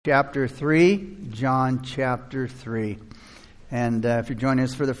Chapter 3, John chapter 3. And if you're joining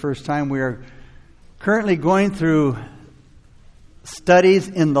us for the first time, we are currently going through studies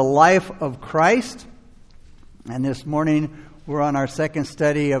in the life of Christ. And this morning, we're on our second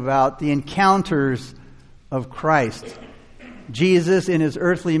study about the encounters of Christ. Jesus, in his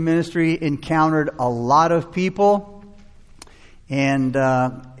earthly ministry, encountered a lot of people. And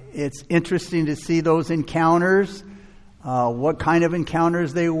it's interesting to see those encounters. What kind of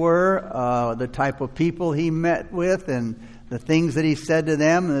encounters they were, the type of people he met with, and the things that he said to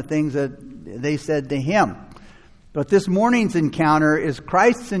them, and the things that they said to him. But this morning's encounter is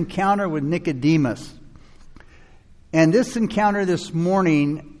Christ's encounter with Nicodemus. And this encounter this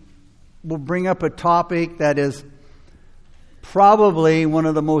morning will bring up a topic that is probably one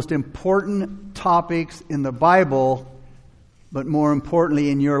of the most important topics in the Bible, but more importantly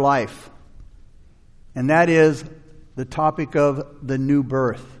in your life. And that is the topic of the new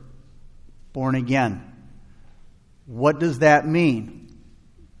birth, born again. What does that mean?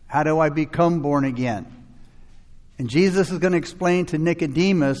 How do I become born again? And Jesus is going to explain to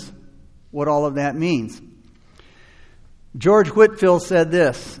Nicodemus what all of that means. George Whitefield said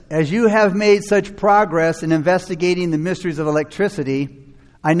this: "As you have made such progress in investigating the mysteries of electricity,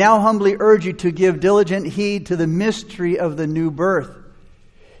 I now humbly urge you to give diligent heed to the mystery of the new birth.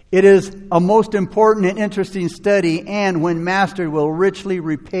 It is a most important and interesting study, and when mastered, will richly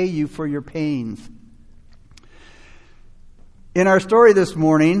repay you for your pains." In our story this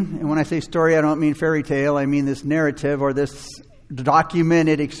morning, and when I say story, I don't mean fairy tale, I mean this narrative or this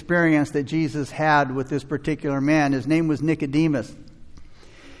documented experience that Jesus had with this particular man. His name was Nicodemus.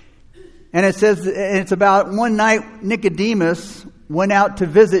 And it says, it's about one night Nicodemus went out to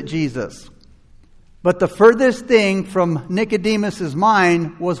visit Jesus. But the furthest thing from Nicodemus'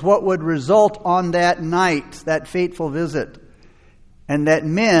 mind was what would result on that night, that fateful visit. And that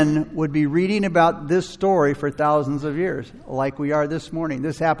men would be reading about this story for thousands of years, like we are this morning.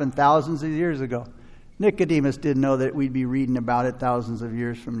 This happened thousands of years ago. Nicodemus didn't know that we'd be reading about it thousands of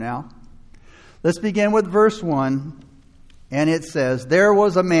years from now. Let's begin with verse 1. And it says, "There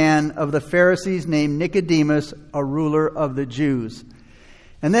was a man of the Pharisees named Nicodemus, a ruler of the Jews."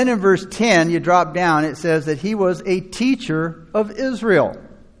 And then in verse 10, you drop down, it says that he was a teacher of Israel.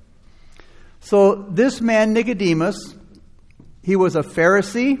 So this man, Nicodemus, he was a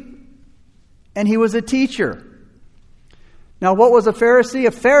Pharisee and he was a teacher. Now, what was a Pharisee?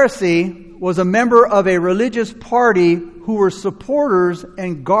 A Pharisee was a member of a religious party who were supporters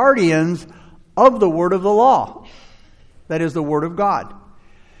and guardians of the word of the law. That is the word of God.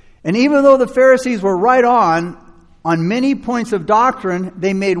 And even though the Pharisees were right on many points of doctrine,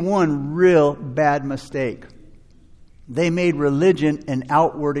 they made one real bad mistake. They made religion an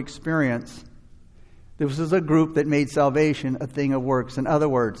outward experience. This was a group that made salvation a thing of works. In other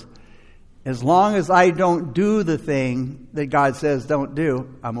words, as long as I don't do the thing that God says don't do,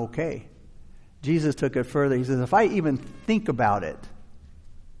 I'm okay. Jesus took it further. He says, if I even think about it,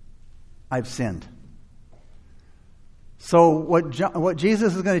 I've sinned. So what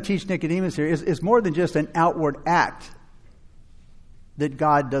Jesus is going to teach Nicodemus here is more than just an outward act that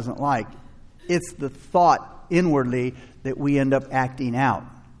God doesn't like. It's the thought inwardly that we end up acting out.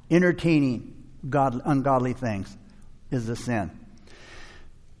 Entertaining ungodly things is a sin.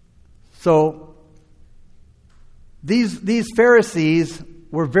 So these Pharisees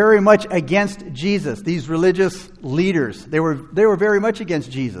were very much against Jesus. These religious leaders, they were very much against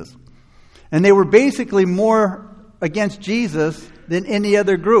Jesus. And they were basically more against Jesus than any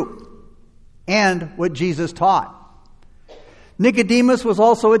other group and what Jesus taught. Nicodemus was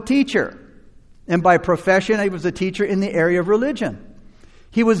also a teacher, and by profession he was a teacher in the area of religion.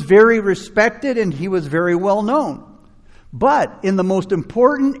 He was very respected and he was very well known. But in the most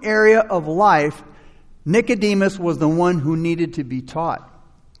important area of life, Nicodemus was the one who needed to be taught.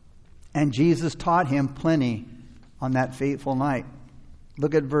 And Jesus taught him plenty on that fateful night.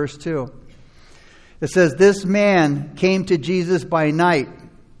 Look at verse 2. It says, "This man came to Jesus by night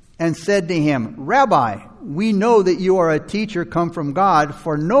and said to him, 'Rabbi, we know that you are a teacher come from God,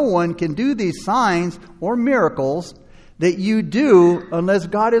 for no one can do these signs or miracles that you do unless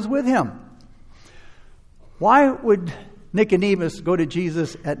God is with him.'" Why would Nicodemus go to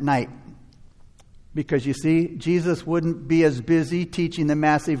Jesus at night? Because you see, Jesus wouldn't be as busy teaching the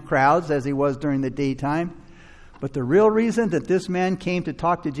massive crowds as he was during the daytime. But the real reason that this man came to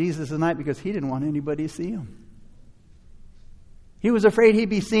talk to Jesus at night, because he didn't want anybody to see him. He was afraid he'd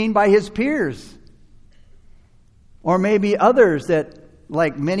be seen by his peers. Or maybe others that,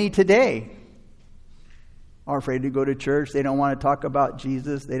 like many today, are afraid to go to church. They don't want to talk about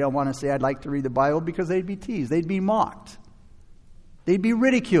Jesus. They don't want to say, "I'd like to read the Bible," because they'd be teased. They'd be mocked. They'd be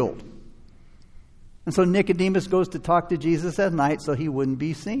ridiculed. And so Nicodemus goes to talk to Jesus at night so he wouldn't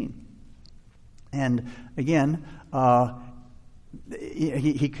be seen. And again,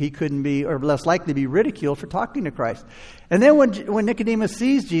 he couldn't be, or less likely be ridiculed for talking to Christ. And then when Nicodemus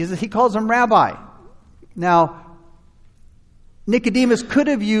sees Jesus, he calls him Rabbi. Now, Nicodemus could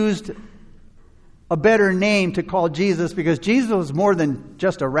have used a better name to call Jesus because Jesus was more than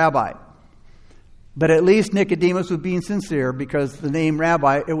just a rabbi. But at least Nicodemus was being sincere because the name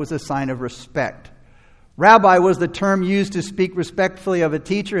Rabbi, it was a sign of respect. Rabbi was the term used to speak respectfully of a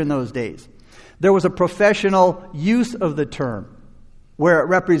teacher in those days. There was a professional use of the term where it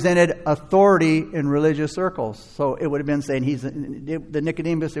represented authority in religious circles. So it would have been saying the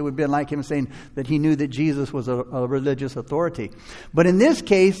Nicodemus, it would have been like him saying that he knew that Jesus was a religious authority. But in this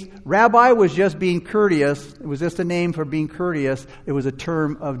case, Rabbi was just being courteous. It was just a name for being courteous. It was a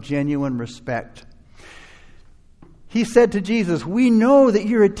term of genuine respect. He said to Jesus, "We know that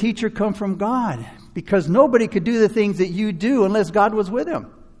you're a teacher come from God, because nobody could do the things that you do unless God was with him."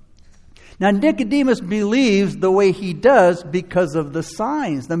 Now, Nicodemus believes the way he does because of the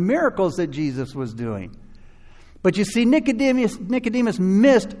signs, the miracles that Jesus was doing. But you see, Nicodemus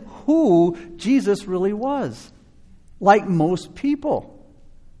missed who Jesus really was, like most people.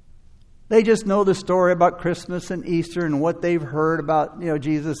 They just know the story about Christmas and Easter and what they've heard about,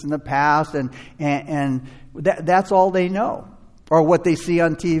 Jesus in the past, and that's all they know, or what they see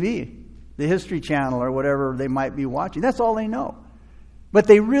on TV, the History Channel or whatever they might be watching. That's all they know. But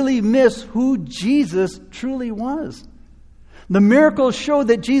they really miss who Jesus truly was. The miracles show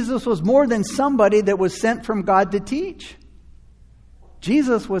that Jesus was more than somebody that was sent from God to teach.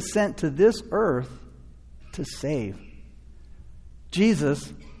 Jesus was sent to this earth to save.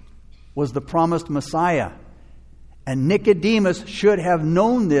 Jesus was the promised Messiah. And Nicodemus should have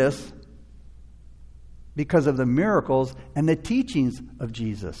known this because of the miracles and the teachings of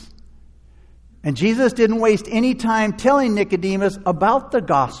Jesus. And Jesus didn't waste any time telling Nicodemus about the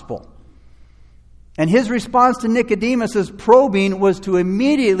gospel. And his response to Nicodemus' probing was to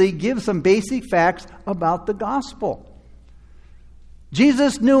immediately give some basic facts about the gospel.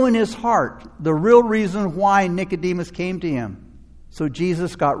 Jesus knew in his heart the real reason why Nicodemus came to him. So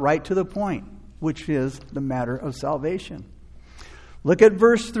Jesus got right to the point, which is the matter of salvation. Look at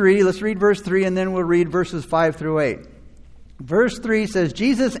verse 3. Let's read verse 3 and then we'll read verses 5 through 8. Verse 3 says,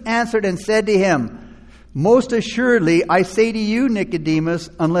 Jesus answered and said to him, "Most assuredly, I say to you, Nicodemus,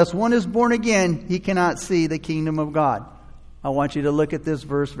 unless one is born again, he cannot see the kingdom of God." I want you to look at this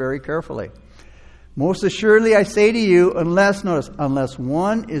verse very carefully. Most assuredly, I say to you, unless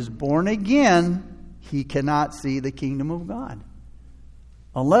one is born again, he cannot see the kingdom of God.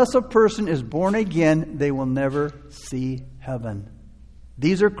 Unless a person is born again, they will never see heaven.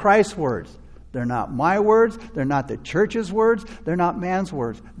 These are Christ's words. They're not my words. They're not the church's words. They're not man's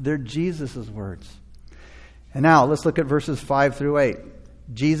words. They're Jesus' words. And now let's look at verses 5 through 8.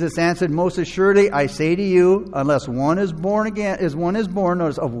 Jesus answered, "Most assuredly, I say to you, unless one is born again,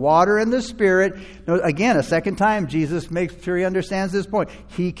 notice, of water and the Spirit." Notice, again, a second time, Jesus makes sure he understands this point.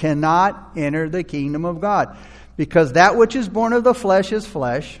 He cannot enter the kingdom of God. Because that which is born of the flesh is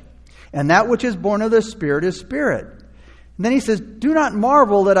flesh, and that which is born of the Spirit is spirit. And then he says, "Do not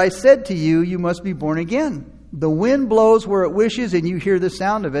marvel that I said to you, you must be born again. The wind blows where it wishes, and you hear the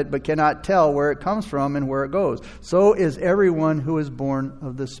sound of it, but cannot tell where it comes from and where it goes. So is everyone who is born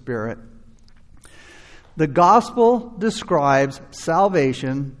of the Spirit." The gospel describes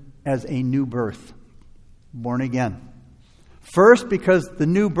salvation as a new birth, born again. First, because the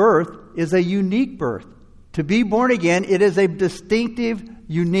new birth is a unique birth. To be born again, it is a distinctive,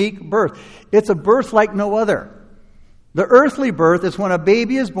 unique birth. It's a birth like no other. The earthly birth is when a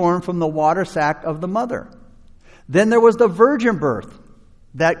baby is born from the water sac of the mother. Then there was the virgin birth,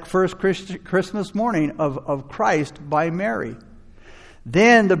 that first Christmas morning of Christ by Mary.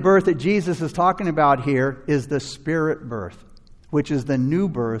 Then the birth that Jesus is talking about here is the Spirit birth, which is the new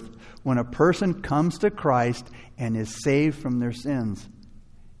birth when a person comes to Christ and is saved from their sins.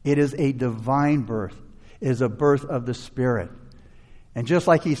 It is a divine birth. It is a birth of the Spirit. And just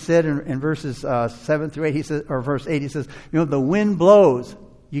like he said in verses 7 through 8, he says, or verse 8, he says, the wind blows.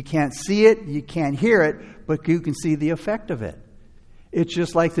 You can't see it, you can't hear it, but you can see the effect of it. It's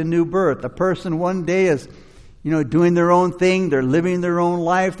just like the new birth. A person one day is, doing their own thing. They're living their own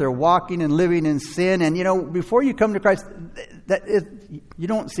life. They're walking and living in sin. And, before you come to Christ, you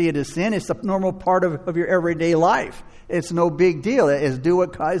don't see it as sin. It's a normal part of your everyday life. It's no big deal.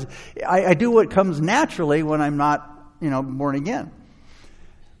 I do what comes naturally when I'm not, born again.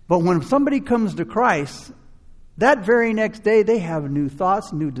 But when somebody comes to Christ, that very next day they have new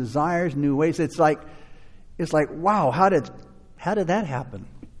thoughts, new desires, new ways. It's like, wow, how did How did that happen?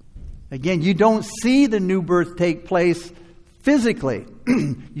 Again, you don't see the new birth take place physically.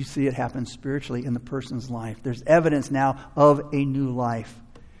 You see it happen spiritually in the person's life. There's evidence now of a new life.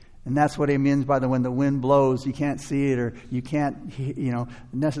 And that's what he means by when the wind blows, you can't see it, or you can't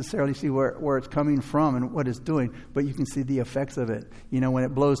necessarily see where it's coming from and what it's doing, but you can see the effects of it. When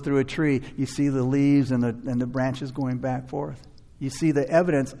it blows through a tree, you see the leaves and the branches going back forth. You see the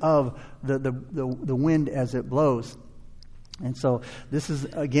evidence of the wind as it blows. And so this is,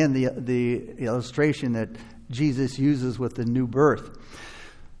 again, the illustration that Jesus uses with the new birth.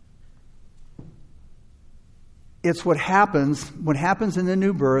 It's what happens in the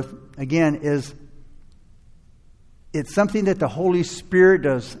new birth, again, is it's something that the Holy Spirit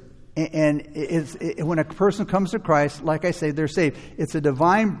does. And when a person comes to Christ, like I say, they're saved. It's a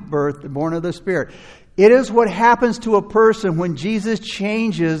divine birth, born of the Spirit. It is what happens to a person when Jesus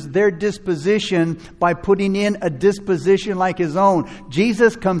changes their disposition by putting in a disposition like His own.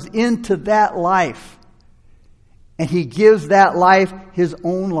 Jesus comes into that life, and He gives that life His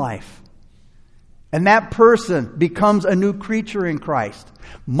own life. And that person becomes a new creature in Christ.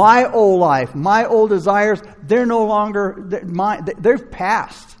 My old life, my old desires, they're no longer mine. They've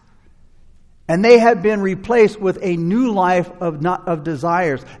passed. And they have been replaced with a new life of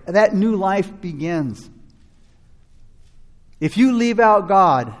desires. That new life begins. If you leave out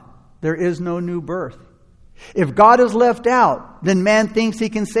God, there is no new birth. If God is left out, then man thinks he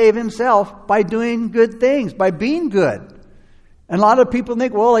can save himself by doing good things, by being good. And a lot of people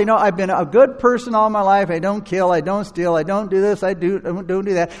think, well, I've been a good person all my life. I don't kill, I don't steal, I don't do this, I don't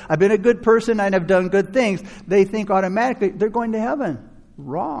do that. I've been a good person and I've done good things. They think automatically they're going to heaven.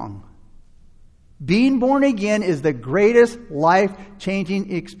 Wrong. Being born again is the greatest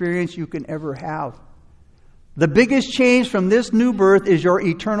life-changing experience you can ever have. The biggest change from this new birth is your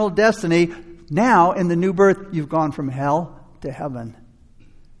eternal destiny. Now, in the new birth, you've gone from hell to heaven.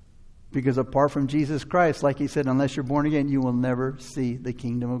 Because apart from Jesus Christ, like He said, unless you're born again, you will never see the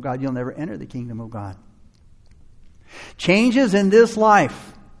kingdom of God. You'll never enter the kingdom of God. Changes in this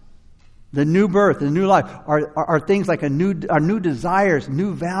life, the new birth, the new life, are things like our new desires,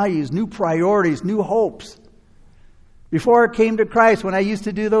 new values, new priorities, new hopes. Before I came to Christ, when I used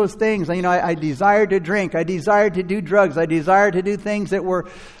to do those things, I desired to drink, I desired to do drugs, I desired to do things that were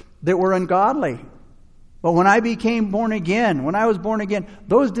ungodly. But when I became born again, when I was born again,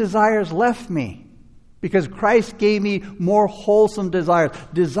 those desires left me. Because Christ gave me more wholesome desires.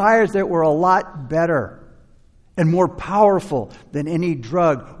 Desires that were a lot better and more powerful than any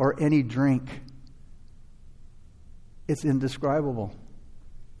drug or any drink. It's indescribable.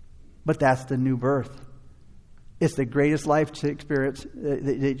 But that's the new birth. It's the greatest life experience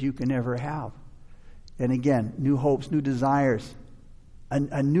that you can ever have. And again, new hopes, new desires,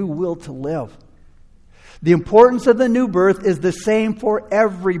 a new will to live. The importance of the new birth is the same for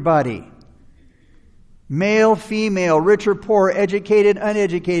everybody. Male, female, rich or poor, educated,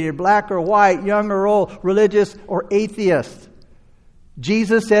 uneducated, black or white, young or old, religious or atheist.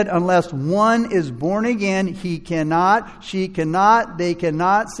 Jesus said, unless one is born again, he cannot, she cannot, they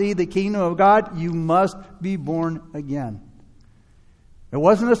cannot see the kingdom of God. You must be born again. It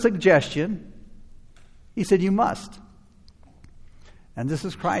wasn't a suggestion. He said, you must. And this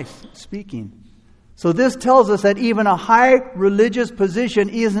is Christ speaking. So this tells us that even a high religious position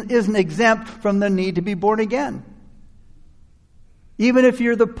isn't exempt from the need to be born again. Even if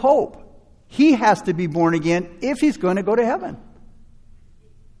you're the Pope, he has to be born again if he's going to go to heaven.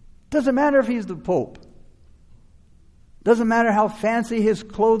 Doesn't matter if he's the Pope. Doesn't matter how fancy his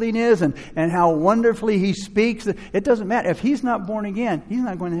clothing is and how wonderfully he speaks. It doesn't matter. If he's not born again, he's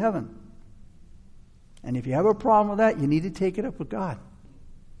not going to heaven. And if you have a problem with that, you need to take it up with God.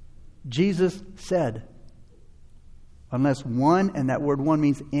 Jesus said, unless one, and that word one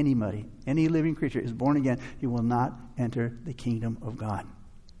means anybody, any living creature is born again, he will not enter the kingdom of God.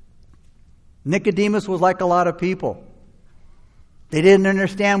 Nicodemus was like a lot of people. They didn't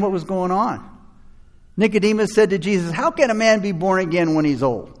understand what was going on. Nicodemus said to Jesus, how can a man be born again when he's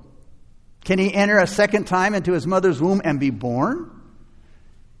old? Can he enter a second time into his mother's womb and be born?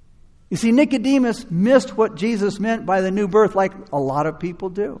 You see, Nicodemus missed what Jesus meant by the new birth like a lot of people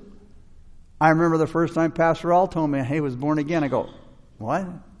do. I remember the first time Pastor All told me, hey, I was born again. I go, what?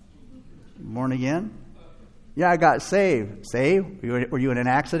 Born again? Yeah, I got saved. Saved? Were you in an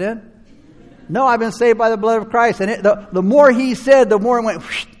accident? No, I've been saved by the blood of Christ. And the more he said, the more it went,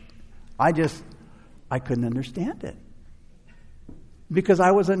 whoosh. I couldn't understand it. Because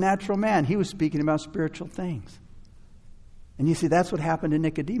I was a natural man. He was speaking about spiritual things. And you see, that's what happened to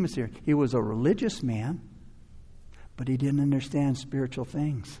Nicodemus here. He was a religious man, but he didn't understand spiritual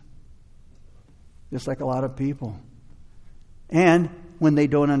things. Just like a lot of people. And when they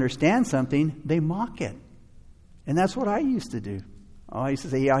don't understand something, they mock it. And that's what I used to do. I used to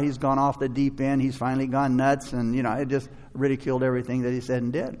say, yeah, he's gone off the deep end. He's finally gone nuts. And, I just ridiculed everything that he said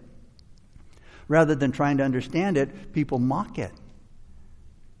and did. Rather than trying to understand it, people mock it.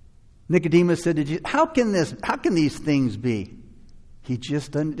 Nicodemus said to Jesus, how can these things be? He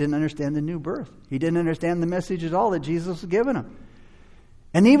just didn't understand the new birth. He didn't understand the message at all that Jesus was giving him.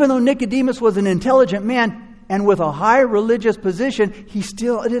 And even though Nicodemus was an intelligent man and with a high religious position, he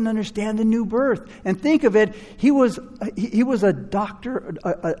still didn't understand the new birth. And think of it, he was a doctor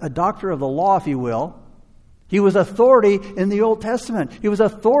of the law, if you will. He was authority in the Old Testament. He was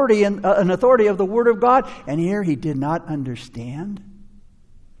an authority of the Word of God. And here he did not understand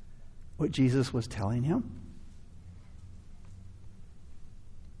what Jesus was telling him.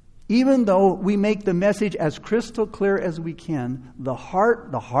 Even though we make the message as crystal clear as we can, the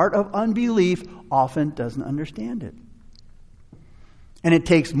heart of unbelief often doesn't understand it. And it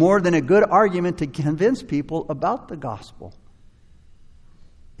takes more than a good argument to convince people about the gospel.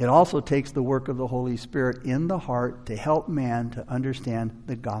 It also takes the work of the Holy Spirit in the heart to help man to understand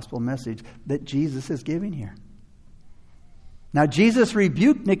the gospel message that Jesus is giving here. Now, Jesus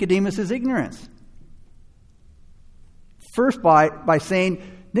rebuked Nicodemus' ignorance. First by saying,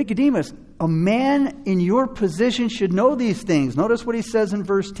 Nicodemus, a man in your position should know these things. Notice what he says in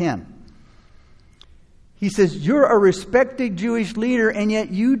verse 10. He says, you're a respected Jewish leader, and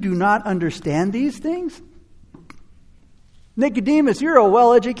yet you do not understand these things? Nicodemus, you're a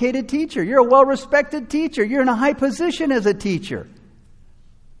well-educated teacher. You're a well-respected teacher. You're in a high position as a teacher.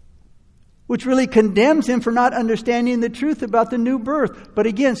 Which really condemns him for not understanding the truth about the new birth. But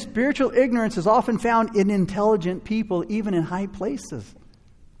again, spiritual ignorance is often found in intelligent people, even in high places.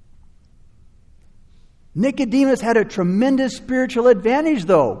 Nicodemus had a tremendous spiritual advantage,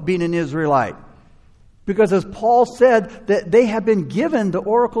 though, being an Israelite. Because as Paul said, that they have been given the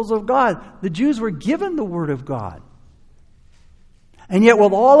oracles of God. The Jews were given the Word of God. And yet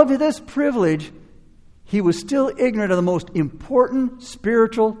with all of this privilege, he was still ignorant of the most important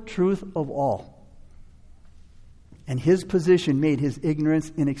spiritual truth of all. And his position made his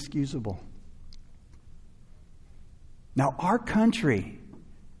ignorance inexcusable. Now our country,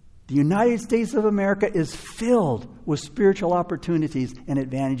 the United States of America, is filled with spiritual opportunities and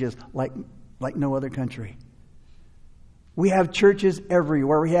advantages like no other country. We have churches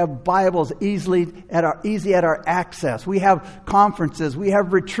everywhere. We have Bibles easy at our access. We have conferences. We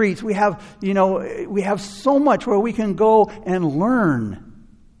have retreats. We have so much where we can go and learn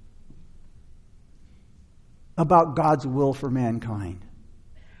about God's will for mankind.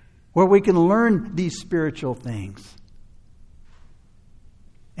 Where we can learn these spiritual things.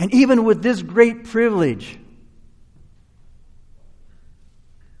 And even with this great privilege,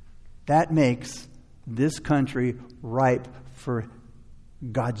 that makes this country ripe for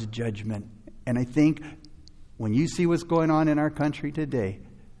God's judgment. And I think when you see what's going on in our country today,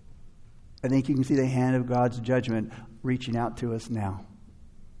 I think you can see the hand of God's judgment reaching out to us now.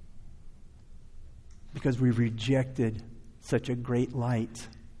 Because we've rejected such a great light.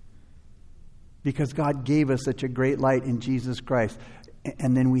 Because God gave us such a great light in Jesus Christ.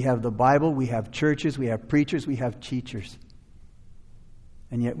 And then we have the Bible, we have churches, we have preachers, we have teachers.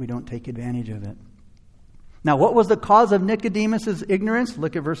 And yet we don't take advantage of it. Now, what was the cause of Nicodemus' ignorance?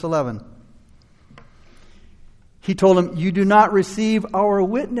 Look at verse 11. He told him, you do not receive our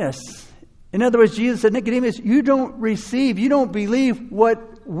witness. In other words, Jesus said, Nicodemus, you don't believe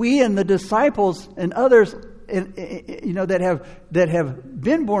what we and the disciples and others that have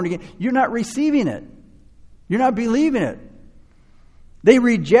been born again. You're not receiving it. You're not believing it. They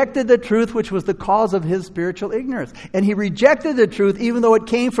rejected the truth, which was the cause of his spiritual ignorance. And he rejected the truth even though it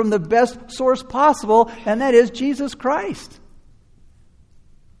came from the best source possible, and that is Jesus Christ.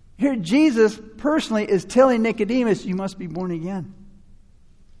 Here Jesus personally is telling Nicodemus, you must be born again.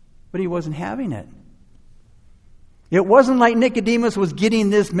 But he wasn't having it. It wasn't like Nicodemus was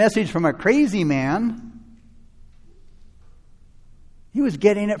getting this message from a crazy man. He was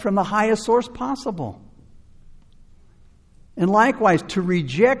getting it from the highest source possible. And likewise, to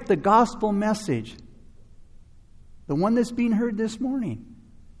reject the gospel message, the one that's being heard this morning,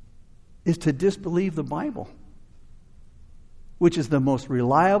 is to disbelieve the Bible, which is the most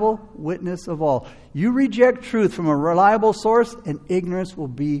reliable witness of all. You reject truth from a reliable source, and ignorance will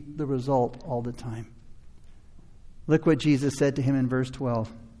be the result all the time. Look what Jesus said to him in verse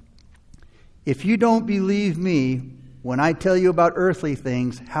 12. If you don't believe me when I tell you about earthly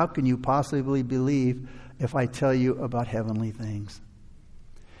things, how can you possibly believe if I tell you about heavenly things?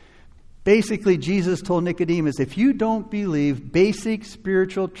 Basically, Jesus told Nicodemus, if you don't believe basic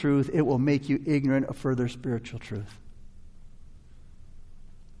spiritual truth, it will make you ignorant of further spiritual truth.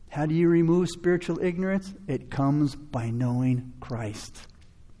 How do you remove spiritual ignorance? It comes by knowing Christ.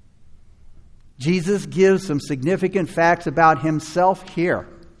 Jesus gives some significant facts about himself here.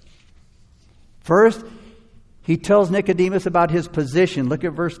 First, he tells Nicodemus about his position. Look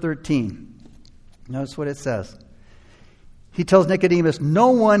at verse 13. Notice what it says. He tells Nicodemus, no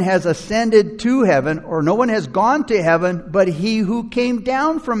one has ascended to heaven, or no one has gone to heaven, but he who came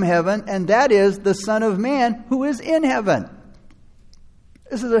down from heaven, and that is the Son of Man who is in heaven.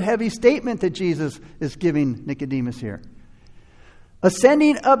 This is a heavy statement that Jesus is giving Nicodemus here.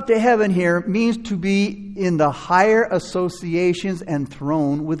 Ascending up to heaven here means to be in the higher associations and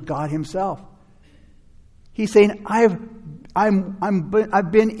throne with God himself. He's saying, I've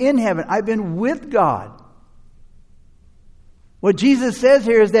been in heaven. I've been with God. What Jesus says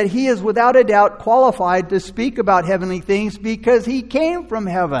here is that he is without a doubt qualified to speak about heavenly things because he came from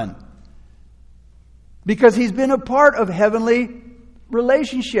heaven. Because he's been a part of heavenly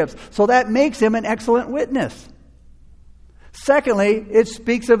relationships. So that makes him an excellent witness. Secondly, it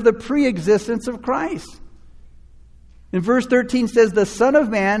speaks of the pre-existence of Christ. In verse 13 says, the Son of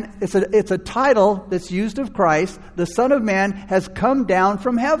Man, it's a title that's used of Christ. The Son of Man has come down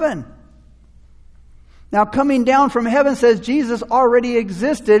from heaven. Now, coming down from heaven says Jesus already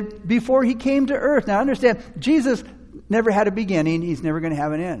existed before he came to earth. Now, understand, Jesus never had a beginning. He's never going to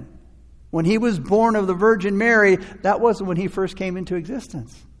have an end. When he was born of the Virgin Mary, that wasn't when he first came into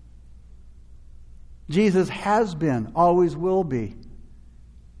existence. Jesus has been, always will be.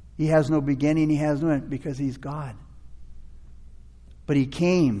 He has no beginning, he has no end, because he's God. But he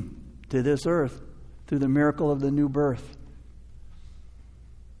came to this earth through the miracle of the new birth.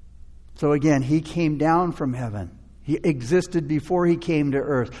 So again, he came down from heaven. He existed before he came to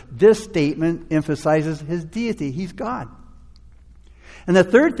earth. This statement emphasizes his deity. He's God. And the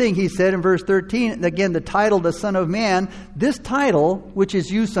third thing he said in verse 13, again, the title, the Son of Man, this title, which is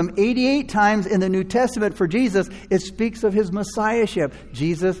used some 88 times in the New Testament for Jesus, it speaks of his messiahship.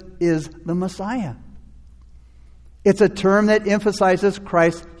 Jesus is the Messiah. It's a term that emphasizes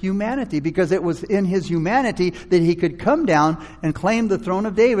Christ's humanity because it was in his humanity that he could come down and claim the throne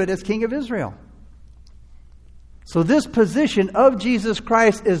of David as King of Israel. So this position of Jesus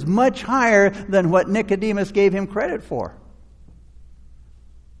Christ is much higher than what Nicodemus gave him credit for.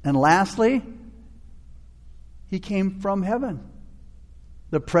 And lastly, he came from heaven.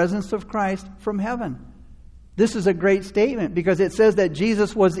 The presence of Christ from heaven. This is a great statement because it says that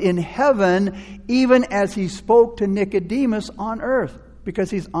Jesus was in heaven even as he spoke to Nicodemus on earth because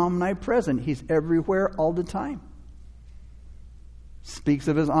he's omnipresent. He's everywhere all the time. Speaks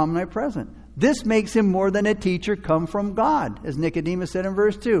of his omnipresent. This makes him more than a teacher come from God, as Nicodemus said in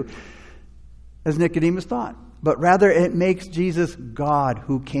verse 2, as Nicodemus thought. But rather it makes Jesus God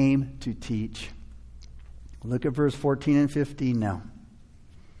who came to teach. Look at verse 14 and 15 now.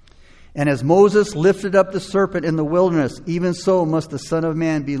 And as Moses lifted up the serpent in the wilderness, even so must the Son of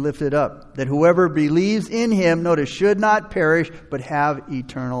Man be lifted up, that whoever believes in him, notice, should not perish, but have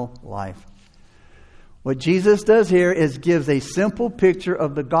eternal life. What Jesus does here is gives a simple picture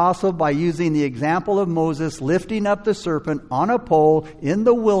of the gospel by using the example of Moses lifting up the serpent on a pole in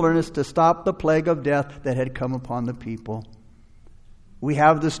the wilderness to stop the plague of death that had come upon the people. We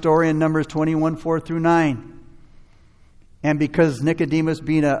have the story in Numbers 21, 4 through 9. And because Nicodemus,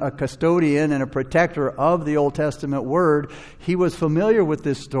 being a custodian and a protector of the Old Testament Word, he was familiar with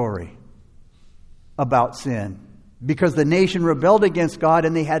this story about sin. Because the nation rebelled against God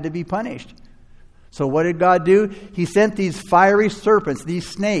and they had to be punished. So what did God do? He sent these fiery serpents, these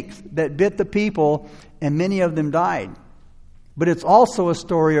snakes that bit the people, and many of them died. But it's also a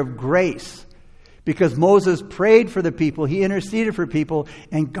story of grace. Because Moses prayed for the people, he interceded for people,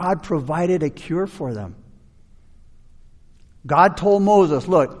 and God provided a cure for them. God told Moses,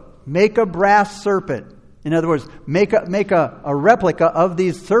 look, make a brass serpent. In other words, make a replica of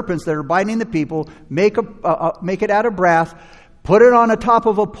these serpents that are biting the people. Make it out of brass. Put it on the top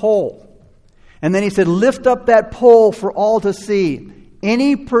of a pole. And then he said, lift up that pole for all to see.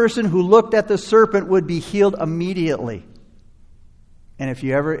 Any person who looked at the serpent would be healed immediately. And if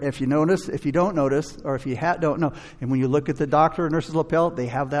you don't notice, or if you don't know, and when you look at the doctor or nurse's lapel, they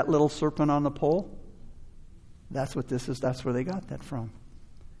have that little serpent on the pole. That's what this is. That's where they got that from.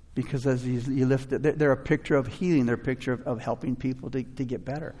 Because as you lift it, they're a picture of healing. They're a picture of helping people to get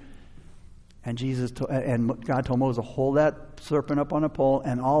better. And God told Moses, hold that serpent up on a pole,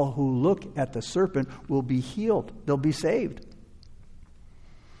 and all who look at the serpent will be healed. They'll be saved.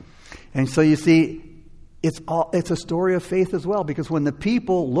 And so you see, it's a story of faith as well, because when the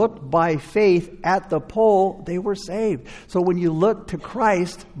people looked by faith at the pole, they were saved. So when you look to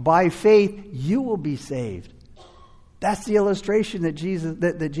Christ by faith, you will be saved. That's the illustration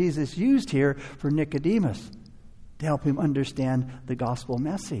that Jesus used here for Nicodemus to help him understand the gospel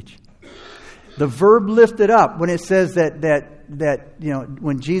message. The verb lifted up, when it says that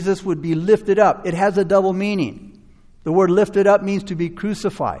when Jesus would be lifted up, it has a double meaning. The word lifted up means to be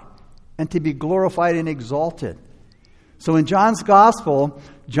crucified and to be glorified and exalted. So in John's gospel,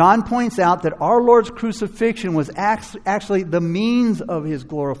 John points out that our Lord's crucifixion was actually the means of his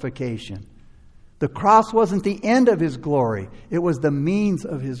glorification. The cross wasn't the end of his glory. It was the means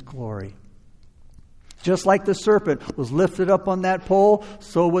of his glory. Just like the serpent was lifted up on that pole,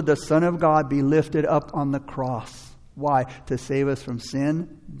 so would the Son of God be lifted up on the cross. Why? To save us from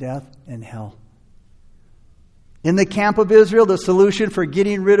sin, death, and hell. In the camp of Israel, the solution for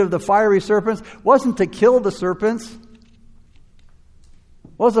getting rid of the fiery serpents wasn't to kill the serpents.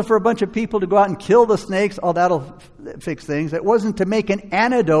 It wasn't for a bunch of people to go out and kill the snakes. Oh, that'll fix things. It wasn't to make an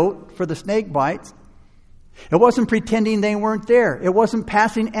antidote for the snake bites. It wasn't pretending they weren't there. It wasn't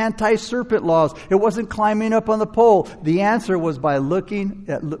passing anti-serpent laws. It wasn't climbing up on the pole. The answer was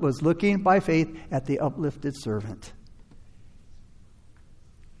looking by faith at the uplifted servant.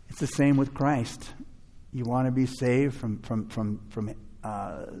 It's the same with Christ. You want to be saved from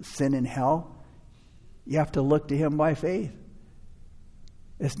sin and hell? You have to look to him by faith.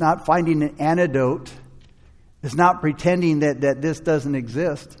 It's not finding an antidote. It's not pretending that this doesn't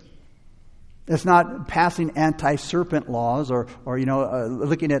exist. It's not passing anti-serpent laws or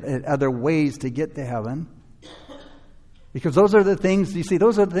looking at other ways to get to heaven. Because those are the things, you see,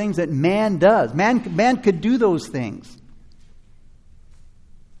 those are the things that man does. Man could do those things.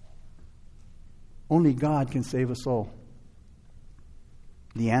 Only God can save a soul.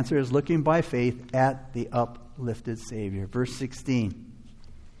 The answer is looking by faith at the uplifted Savior. Verse 16.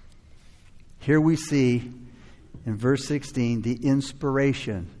 Here we see in verse 16 the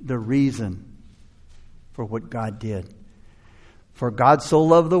inspiration, the reason for what God did. For God so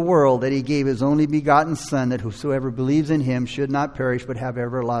loved the world that he gave his only begotten Son, that whosoever believes in him should not perish but have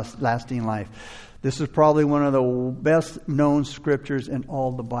everlasting life. This is probably one of the best known scriptures in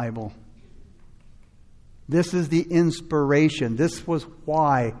all the Bible. This is the inspiration. This was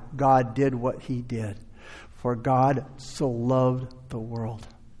why God did what he did. For God so loved the world.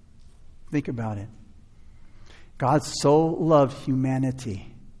 Think about it. God so loved humanity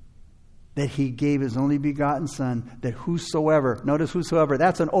that he gave his only begotten Son, that whosoever, notice whosoever,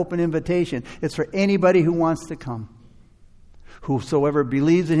 that's an open invitation. It's for anybody who wants to come. Whosoever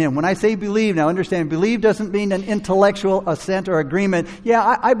believes in him. When I say believe, now understand, believe doesn't mean an intellectual assent or agreement.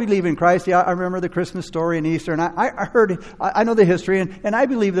 Yeah, I believe in Christ. Yeah, I remember the Christmas story and Easter, and I know the history, and I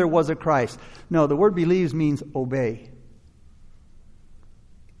believe there was a Christ. No, the word believes means obey.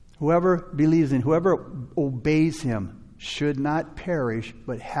 Whoever believes in, whoever obeys him should not perish,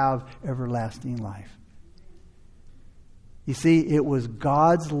 but have everlasting life. You see, it was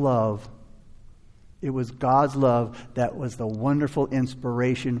God's love. It was God's love that was the wonderful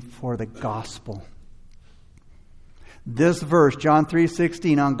inspiration for the gospel. This verse, John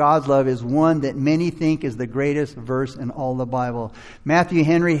 3:16, on God's love, is one that many think is the greatest verse in all the Bible. Matthew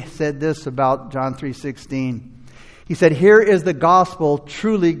Henry said this about John 3:16. He said, here is the gospel,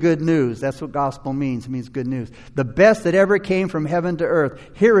 truly good news. That's what gospel means. It means good news. The best that ever came from heaven to earth.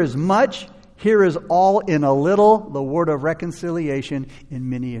 Here is much. Here is all in a little. The word of reconciliation in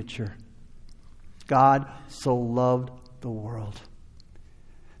miniature. God so loved the world.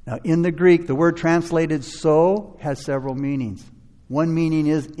 Now, in the Greek, the word translated so has several meanings. One meaning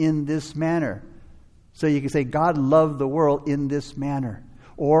is in this manner. So you can say God loved the world in this manner.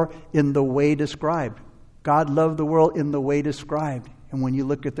 Or in the way described. God loved the world in the way described. And when you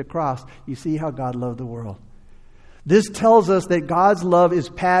look at the cross, you see how God loved the world. This tells us that God's love is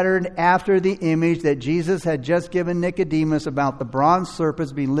patterned after the image that Jesus had just given Nicodemus about the bronze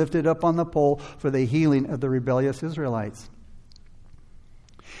serpents being lifted up on the pole for the healing of the rebellious Israelites.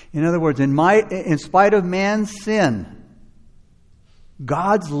 In other words, in spite of man's sin,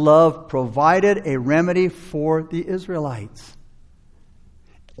 God's love provided a remedy for the Israelites.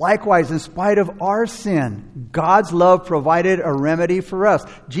 Likewise, in spite of our sin, God's love provided a remedy for us.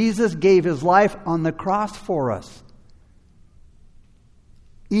 Jesus gave his life on the cross for us.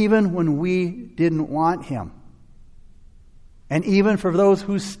 Even when we didn't want him. And even for those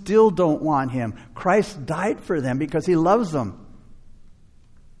who still don't want him, Christ died for them because he loves them.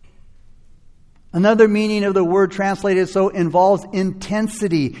 Another meaning of the word translated so involves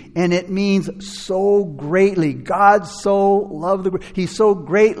intensity, and it means so greatly. God so loved he so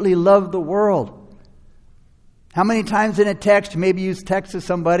greatly loved the world How many times in a text, maybe you texted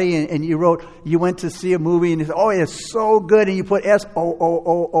somebody and you wrote, you went to see a movie and you said, oh, it's so good, and you put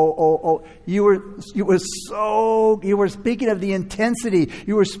S-O-O-O-O-O-O. You were speaking of the intensity.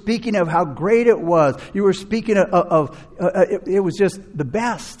 You were speaking of how great it was. You were speaking it was just the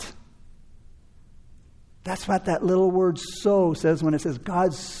best. That's what that little word "so" says when it says,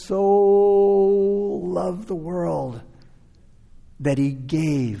 God so loved the world that He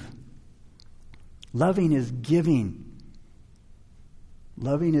gave. Loving is giving.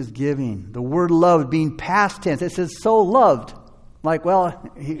 Loving is giving. The word "loved" being past tense. It says "so loved." Like,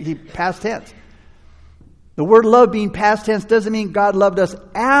 well, he past tense. The word "love" being past tense doesn't mean God loved us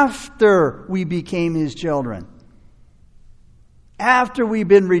after we became His children. After we've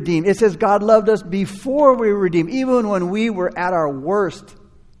been redeemed. It says God loved us before we were redeemed. Even when we were at our worst,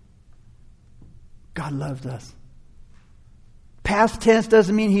 God loved us. Past tense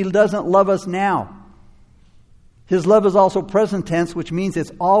doesn't mean He doesn't love us now. His love is also present tense, which means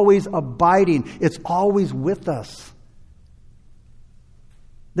it's always abiding. It's always with us.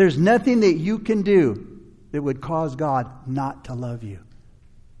 There's nothing that you can do that would cause God not to love you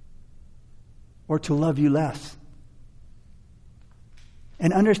or to love you less.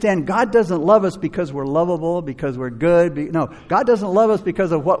 And understand, God doesn't love us because we're lovable, because we're good. No, God doesn't love us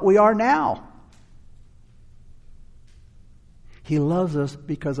because of what we are now. He loves us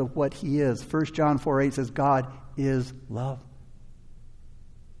because of what He is. 1 John 4:8 says God is love.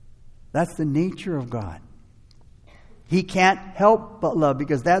 That's the nature of God. He can't help but love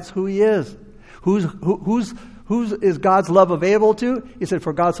because that's who He is. Who's is God's love available to? He said,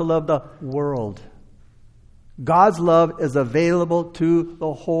 for God so loved the world. God's love is available to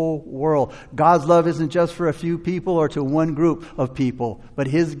the whole world. God's love isn't just for a few people or to one group of people, but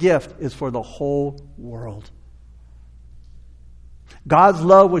His gift is for the whole world. God's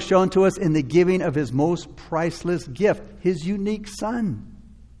love was shown to us in the giving of His most priceless gift, His unique Son.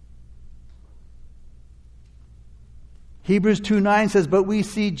 Hebrews 2:9 says, but we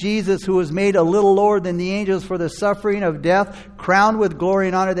see Jesus, who was made a little lower than the angels for the suffering of death, crowned with glory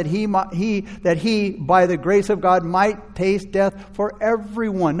and honor, that he, by the grace of God, might taste death for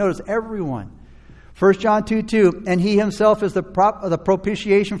everyone. Notice, everyone. 1 John 2:2, and He Himself is the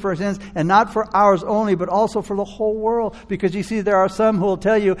propitiation for our sins, and not for ours only, but also for the whole world. Because you see, there are some who will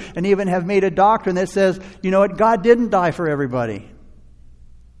tell you, and even have made a doctrine that says, you know what, God didn't die for everybody.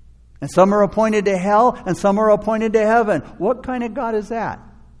 And some are appointed to hell, and some are appointed to heaven. What kind of God is that?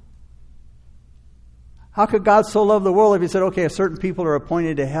 How could God so love the world if He said, okay, certain people are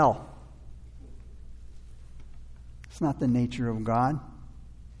appointed to hell? It's not the nature of God.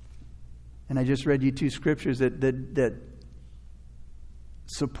 And I just read you two scriptures that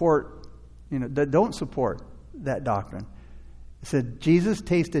support, that don't support that doctrine. It said, Jesus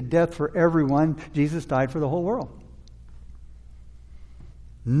tasted death for everyone. Jesus died for the whole world.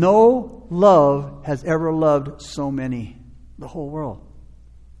 No love has ever loved so many, the whole world.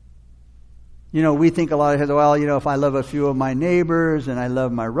 We think a lot of times, well, if I love a few of my neighbors and I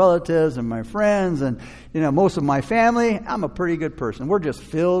love my relatives and my friends and, most of my family, I'm a pretty good person. We're just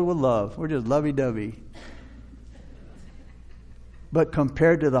filled with love. We're just lovey-dovey. But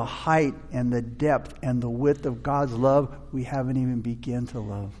compared to the height and the depth and the width of God's love, we haven't even begun to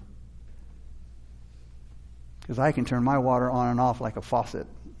love. Because I can turn my water on and off like a faucet.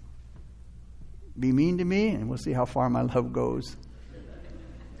 Be mean to me, and we'll see how far my love goes.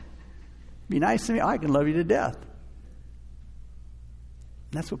 Be nice to me, I can love you to death. And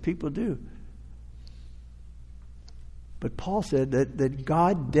that's what people do. But Paul said that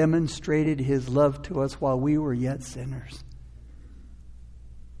God demonstrated His love to us while we were yet sinners.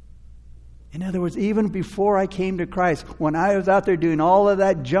 In other words, even before I came to Christ, when I was out there doing all of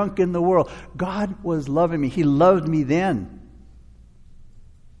that junk in the world, God was loving me. He loved me then.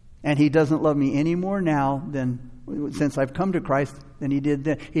 And He doesn't love me any more now since I've come to Christ than He did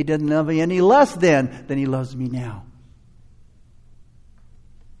then. He doesn't love me any less then than He loves me now.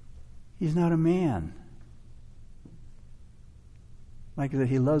 He's not a man. Like I said,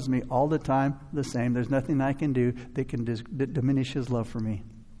 He loves me all the time the same. There's nothing I can do that can diminish His love for me.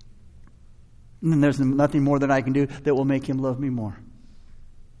 And there's nothing more that I can do that will make Him love me more.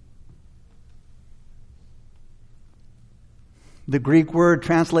 The Greek word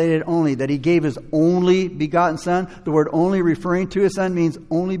translated only, that He gave His only begotten Son. The word only referring to His Son means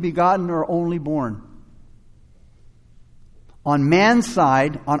only begotten or only born. On man's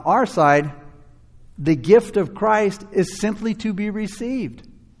side, on our side, the gift of Christ is simply to be received.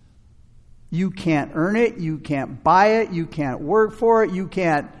 You can't earn it. You can't buy it. You can't work for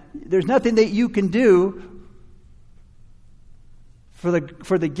it. There's nothing that you can do for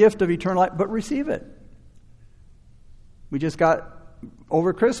the gift of eternal life but receive it. We just got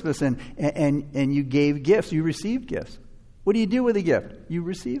over Christmas and you gave gifts. You received gifts. What do you do with a gift? You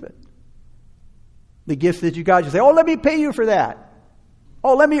receive it. The gifts that you got, you say, oh, let me pay you for that.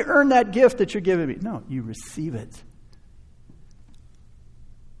 Oh, let me earn that gift that you're giving me. No, you receive it.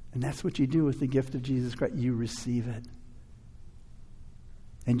 And that's what you do with the gift of Jesus Christ. You receive it.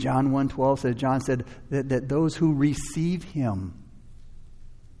 And John 1:12 says, John said that those who receive him,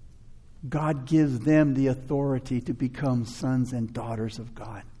 God gives them the authority to become sons and daughters of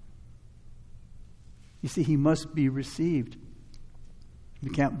God. You see, he must be received. You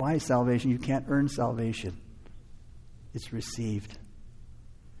can't buy salvation. You can't earn salvation. It's received.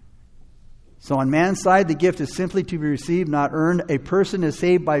 So on man's side, the gift is simply to be received, not earned. A person is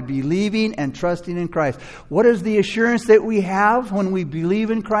saved by believing and trusting in Christ. What is the assurance that we have when we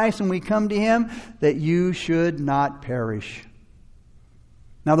believe in Christ and we come to him? That you should not perish.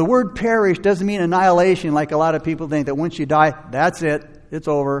 Now, the word perish doesn't mean annihilation like a lot of people think, that once you die, that's it. It's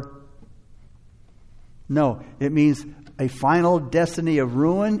over. No, it means a final destiny of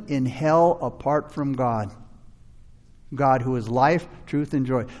ruin in hell apart from God. God who is life, truth, and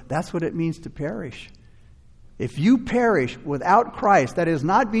joy. That's what it means to perish. If you perish without Christ, that is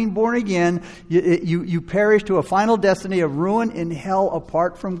not being born again, you perish to a final destiny of ruin in hell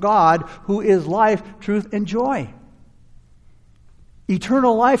apart from God, who is life, truth, and joy.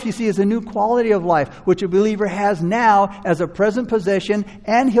 Eternal life, you see, is a new quality of life, which a believer has now as a present possession,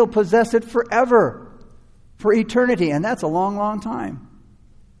 and he'll possess it forever, for eternity. And that's a long, long time.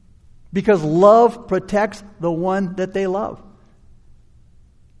 Because love protects the one that they love.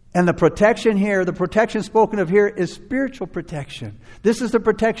 And the protection here, the protection spoken of here, is spiritual protection. This is the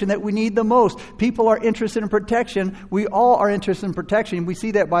protection that we need the most. People are interested in protection. We all are interested in protection. We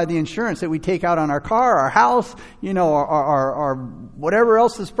see that by the insurance that we take out on our car, our house, our whatever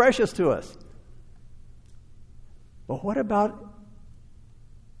else is precious to us. But what about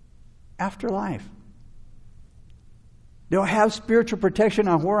afterlife? Do I have spiritual protection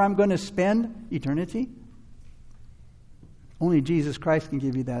on where I'm going to spend eternity? Only Jesus Christ can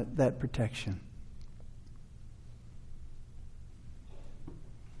give you that protection.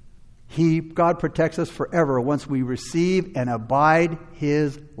 God protects us forever once we receive and abide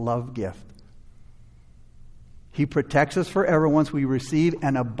his love gift. He protects us forever once we receive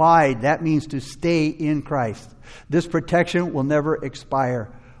and abide. That means to stay in Christ. This protection will never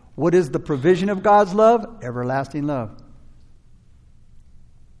expire. What is the provision of God's love? Everlasting love.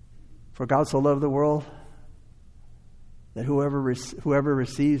 For God so loved the world that whoever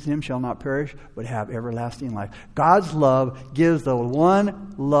receives him shall not perish, but have everlasting life. God's love gives the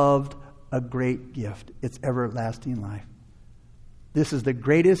one loved a great gift. It's everlasting life. This is the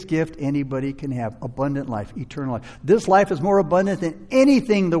greatest gift anybody can have. Abundant life, eternal life. This life is more abundant than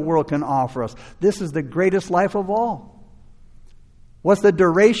anything the world can offer us. This is the greatest life of all. What's the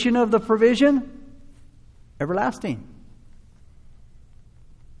duration of the provision? Everlasting.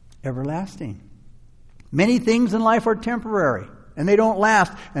 Everlasting. Many things in life are temporary and they don't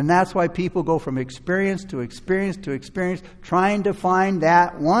last. And that's why people go from experience to experience to experience, trying to find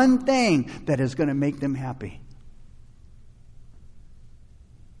that one thing that is going to make them happy.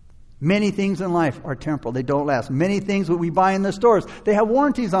 Many things in life are temporal. They don't last. Many things that we buy in the stores, they have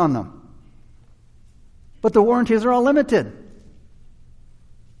warranties on them. But the warranties are all limited.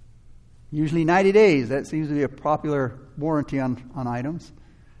 Usually 90 days. That seems to be a popular warranty on items.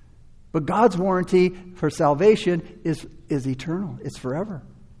 But God's warranty for salvation is eternal. It's forever.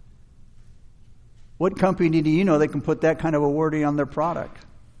 What company do you know that can put that kind of a warranty on their product?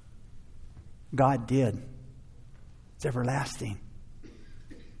 God did. It's everlasting.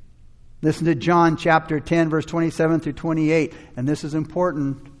 Listen to John chapter 10, verse 27 through 28. And this is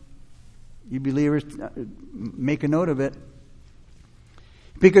important. You believers, make a note of it.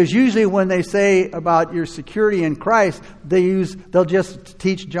 Because usually when they say about your security in Christ, they'll just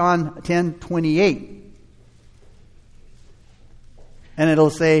teach John 10:28. And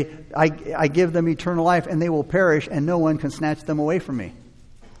it'll say, I give them eternal life and they will perish and no one can snatch them away from me.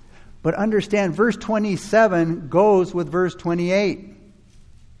 But understand, verse 27 goes with verse 28.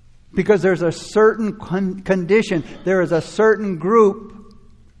 Because there's a certain condition, there is a certain group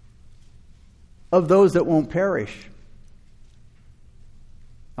of those that won't perish.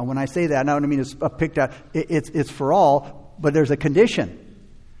 And when I say that, I don't mean it's picked out. It's for all, but there's a condition.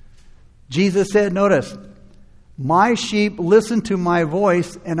 Jesus said, notice, my sheep listen to my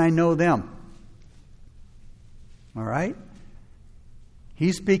voice and I know them. All right?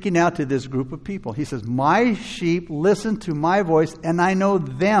 He's speaking out to this group of people. He says, my sheep listen to my voice and I know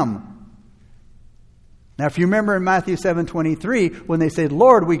them. Now, if you remember in Matthew 7:23, when they said,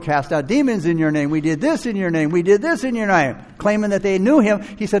 Lord, we cast out demons in your name, we did this in your name, we did this in your name, claiming that they knew him,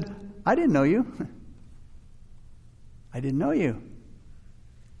 he said, I didn't know you. I didn't know you.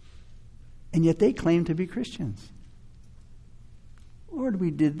 And yet they claimed to be Christians. Lord, we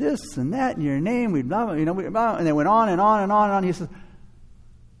did this and that in your name, and they went on and on and on and on. He says,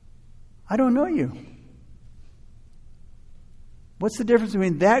 I don't know you. What's the difference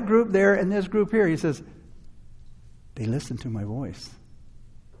between that group there and this group here? He says, they listen to my voice.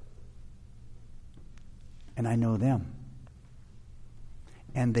 And I know them.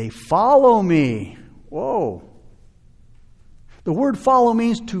 And they follow me. Whoa. The word follow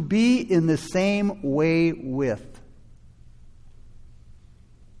means to be in the same way with.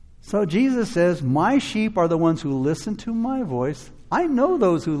 So Jesus says, my sheep are the ones who listen to my voice. I know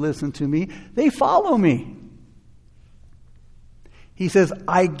those who listen to me. They follow me. He says,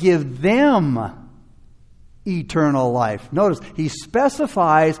 I give them eternal life. Notice, he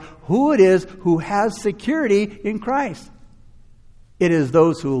specifies who it is who has security in Christ. It is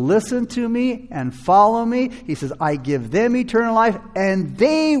those who listen to me and follow me. He says, I give them eternal life, and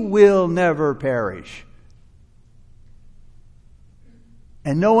they will never perish.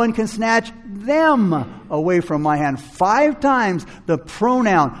 And no one can snatch them away from my hand. 5 times the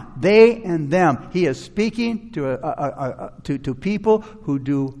pronoun they and them. He is speaking to people who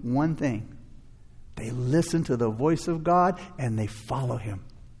do one thing. They listen to the voice of God and they follow him.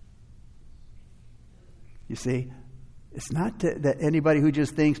 You see, it's not that anybody who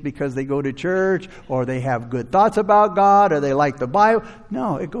just thinks because they go to church or they have good thoughts about God or they like the Bible.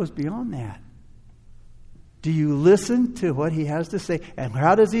 No, it goes beyond that. Do you listen to what he has to say? And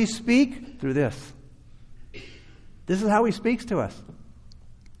how does he speak? Through this. This is how he speaks to us.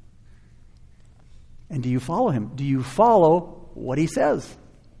 And do you follow him? Do you follow what he says?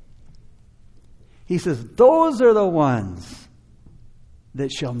 He says, those are the ones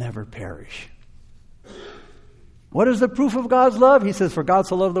that shall never perish. What is the proof of God's love? He says, for God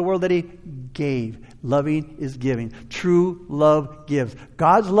so loved the world that he gave. Loving is giving. True love gives.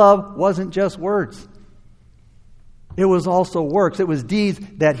 God's love wasn't just words. It was also works. It was deeds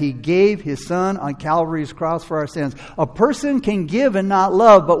that he gave his son on Calvary's cross for our sins. A person can give and not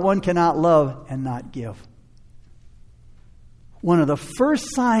love, but one cannot love and not give. One of the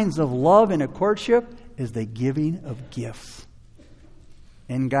first signs of love in a courtship is the giving of gifts.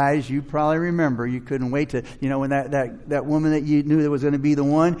 And guys, you probably remember, you couldn't wait to, when that woman that you knew that was going to be the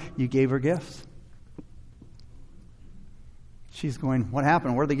one, you gave her gifts. She's going, what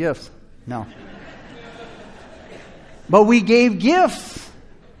happened? Where are the gifts? No. But we gave gifts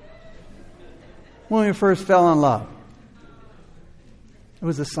when we first fell in love. It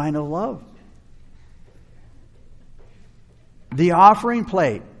was a sign of love. The offering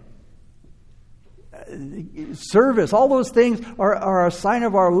plate, service, all those things are a sign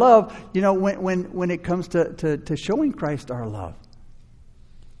of our love, when it comes to showing Christ our love.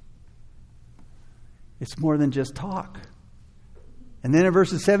 It's more than just talk. And then in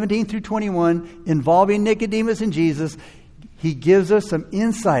verses 17 through 21, involving Nicodemus and Jesus, he gives us some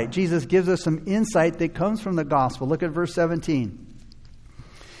insight. Jesus gives us some insight that comes from the gospel. Look at verse 17.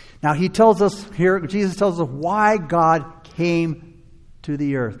 Now he tells us here, Jesus tells us why God came to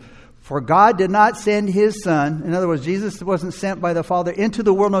the earth. For God did not send his Son. In other words, Jesus wasn't sent by the Father into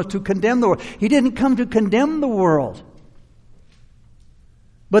the world, no, to condemn the world. He didn't come to condemn the world.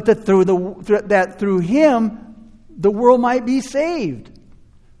 But that through him, the world might be saved.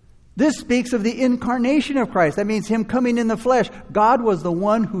 This speaks of the incarnation of Christ. That means him coming in the flesh. God was the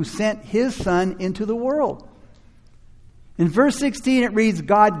one who sent his Son into the world. In verse 16 it reads,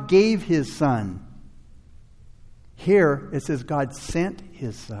 God gave his Son. Here it says God sent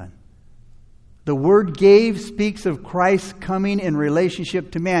his Son. The word gave speaks of Christ coming in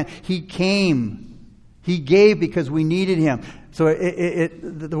relationship to man. He came. He gave because we needed him. So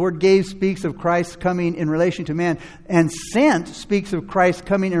the word gave speaks of Christ coming in relation to man. And sent speaks of Christ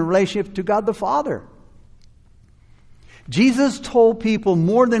coming in relationship to God the Father. Jesus told people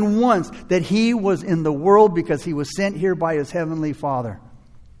more than once that he was in the world because he was sent here by his heavenly Father.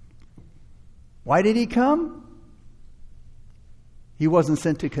 Why did he come? He wasn't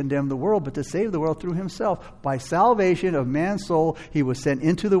sent to condemn the world, but to save the world through himself. By salvation of man's soul, he was sent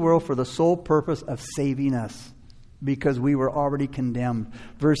into the world for the sole purpose of saving us, because we were already condemned.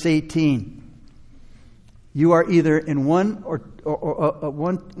 Verse 18. You are either in one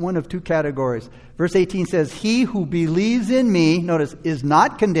of two categories. Verse 18 says, he who believes in me, notice, is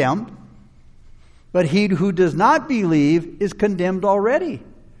not condemned, but he who does not believe is condemned already,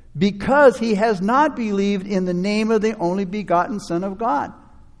 because he has not believed in the name of the only begotten Son of God.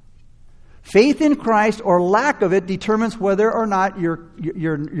 Faith in Christ or lack of it determines whether or not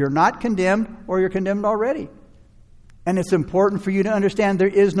you're not condemned or you're condemned already. And it's important for you to understand there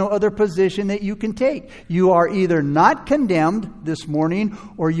is no other position that you can take. You are either not condemned this morning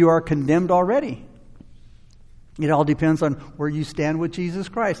or you are condemned already. It all depends on where you stand with Jesus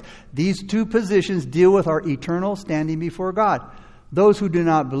Christ. These two positions deal with our eternal standing before God. Those who do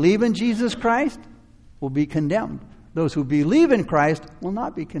not believe in Jesus Christ will be condemned. Those who believe in Christ will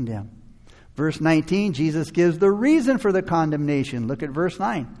not be condemned. Verse 19, Jesus gives the reason for the condemnation. Look at verse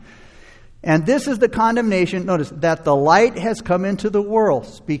 9. And this is the condemnation, notice, that the light has come into the world,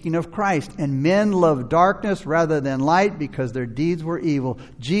 speaking of Christ, and men love darkness rather than light because their deeds were evil.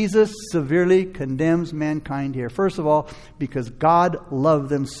 Jesus severely condemns mankind here. First of all, because God loved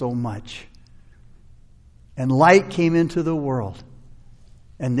them so much. And light came into the world.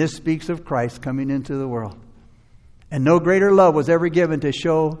 And this speaks of Christ coming into the world. And no greater love was ever given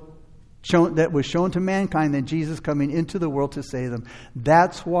that was shown to mankind than Jesus coming into the world to save them.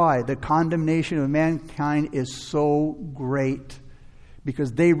 That's why the condemnation of mankind is so great.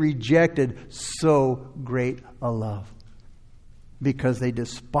 Because they rejected so great a love. Because they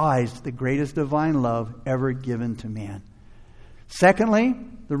despised the greatest divine love ever given to man. Secondly,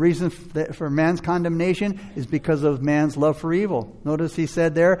 the reason for man's condemnation is because of man's love for evil. Notice he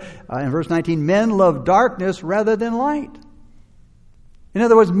said there in verse 19, men love darkness rather than light. In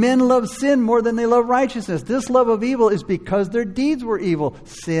other words, men love sin more than they love righteousness. This love of evil is because their deeds were evil.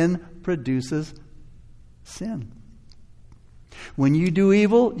 Sin produces sin. When you do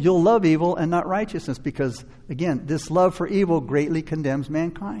evil, you'll love evil and not righteousness because, again, this love for evil greatly condemns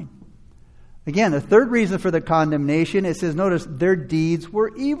mankind. Again, the third reason for the condemnation, it says, notice, their deeds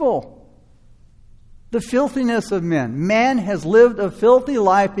were evil. The filthiness of men. Man has lived a filthy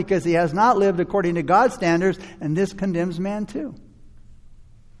life because he has not lived according to God's standards, and this condemns man too.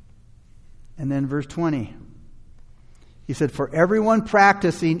 And then verse 20. He said, for everyone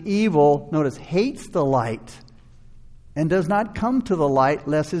practicing evil, notice, hates the light and does not come to the light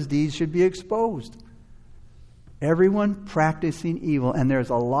lest his deeds should be exposed. Everyone practicing evil, and there's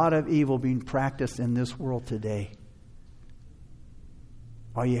a lot of evil being practiced in this world today.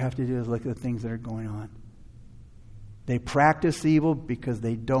 All you have to do is look at the things that are going on. They practice evil because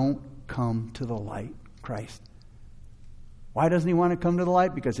they don't come to the light, Christ. Why doesn't he want to come to the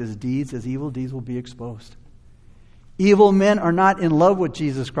light? Because his evil deeds will be exposed. Evil men are not in love with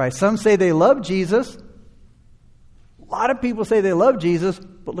Jesus Christ. Some say they love Jesus. A lot of people say they love Jesus,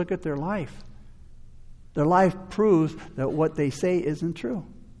 but look at their life. Their life proves that what they say isn't true.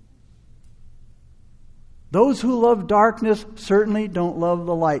 Those who love darkness certainly don't love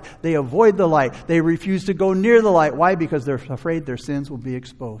the light. They avoid the light. They refuse to go near the light. Why? Because they're afraid their sins will be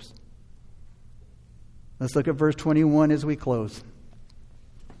exposed. Let's look at verse 21 as we close.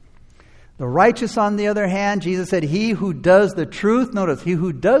 The righteous, on the other hand, Jesus said, he who does the truth, notice, he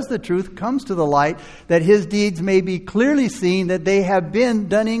who does the truth comes to the light, that his deeds may be clearly seen, that they have been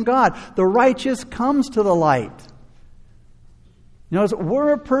done in God. The righteous comes to the light. You know,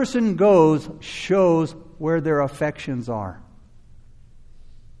 where a person goes shows where their affections are.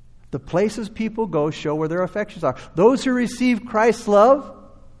 The places people go show where their affections are. Those who receive Christ's love,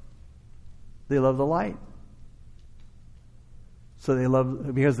 they love the light. So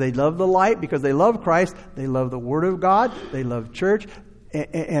because they love the light, because they love Christ, they love the Word of God, they love church,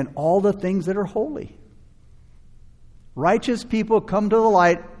 and all the things that are holy. Righteous people come to the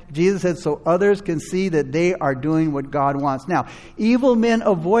light, Jesus said, so others can see that they are doing what God wants. Now, evil men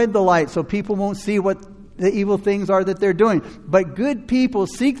avoid the light so people won't see what the evil things are that they're doing. But good people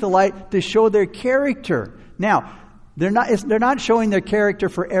seek the light to show their character. Now, they're not showing their character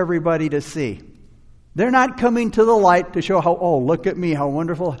for everybody to see. They're not coming to the light to show look at me, how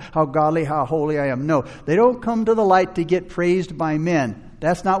wonderful, how godly, how holy I am. No, they don't come to the light to get praised by men.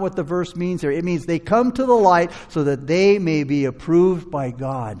 That's not what the verse means here. It means they come to the light so that they may be approved by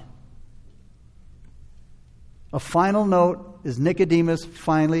God. A final note is Nicodemus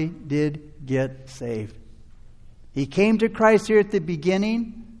finally did get saved. He came to Christ here at the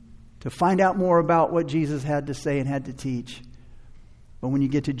beginning to find out more about what Jesus had to say and had to teach. But when you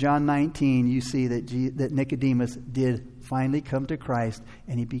get to John 19, you see that Nicodemus did finally come to Christ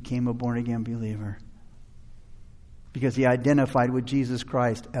and he became a born-again believer. Because he identified with Jesus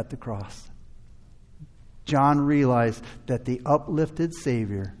Christ at the cross. John realized that the uplifted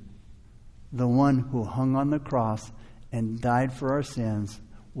Savior, the one who hung on the cross and died for our sins,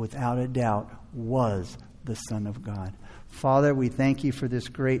 without a doubt, was the Son of God. Father, we thank you for this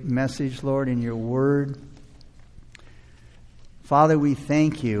great message, Lord, in your word. Father, we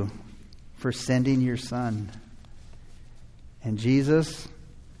thank you for sending your Son. And Jesus,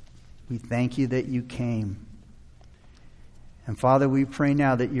 We thank you that you came. And Father, we pray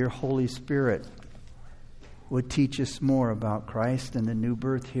now that your Holy Spirit would teach us more about Christ and the new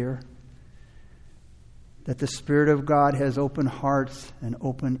birth here. That the Spirit of God has open hearts and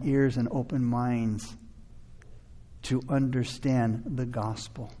open ears and open minds to understand the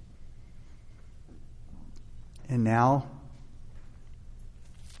gospel. And now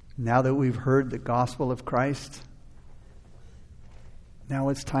that we've heard the gospel of Christ, now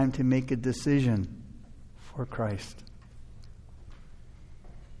it's time to make a decision for Christ.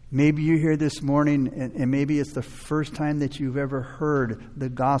 Maybe you're here this morning and maybe it's the first time that you've ever heard the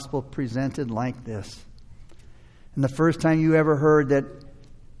gospel presented like this. And the first time you ever heard that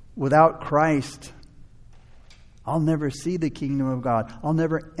without Christ, I'll never see the kingdom of God. I'll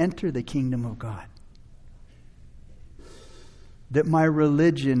never enter the kingdom of God. That my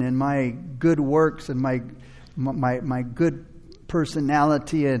religion and my good works and my good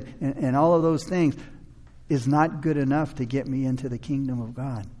personality and all of those things is not good enough to get me into the kingdom of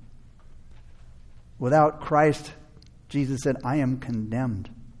God. Without Christ, Jesus said, I am condemned.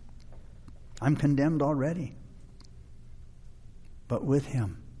 I'm condemned already. But with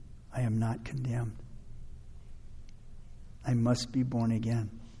him, I am not condemned. I must be born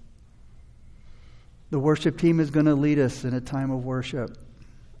again. The worship team is going to lead us in a time of worship.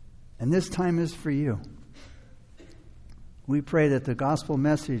 And this time is for you. We pray that the gospel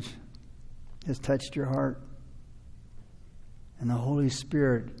message has touched your heart. And the Holy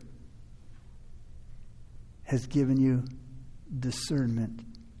Spirit has given you discernment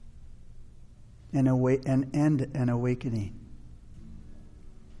and an awakening.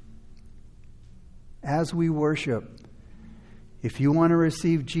 As we worship, if you want to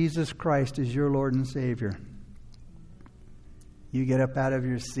receive Jesus Christ as your Lord and Savior, you get up out of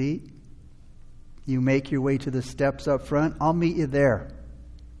your seat, you make your way to the steps up front. I'll meet you there.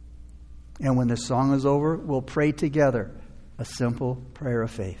 And when the song is over, we'll pray together a simple prayer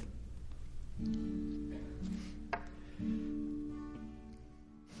of faith.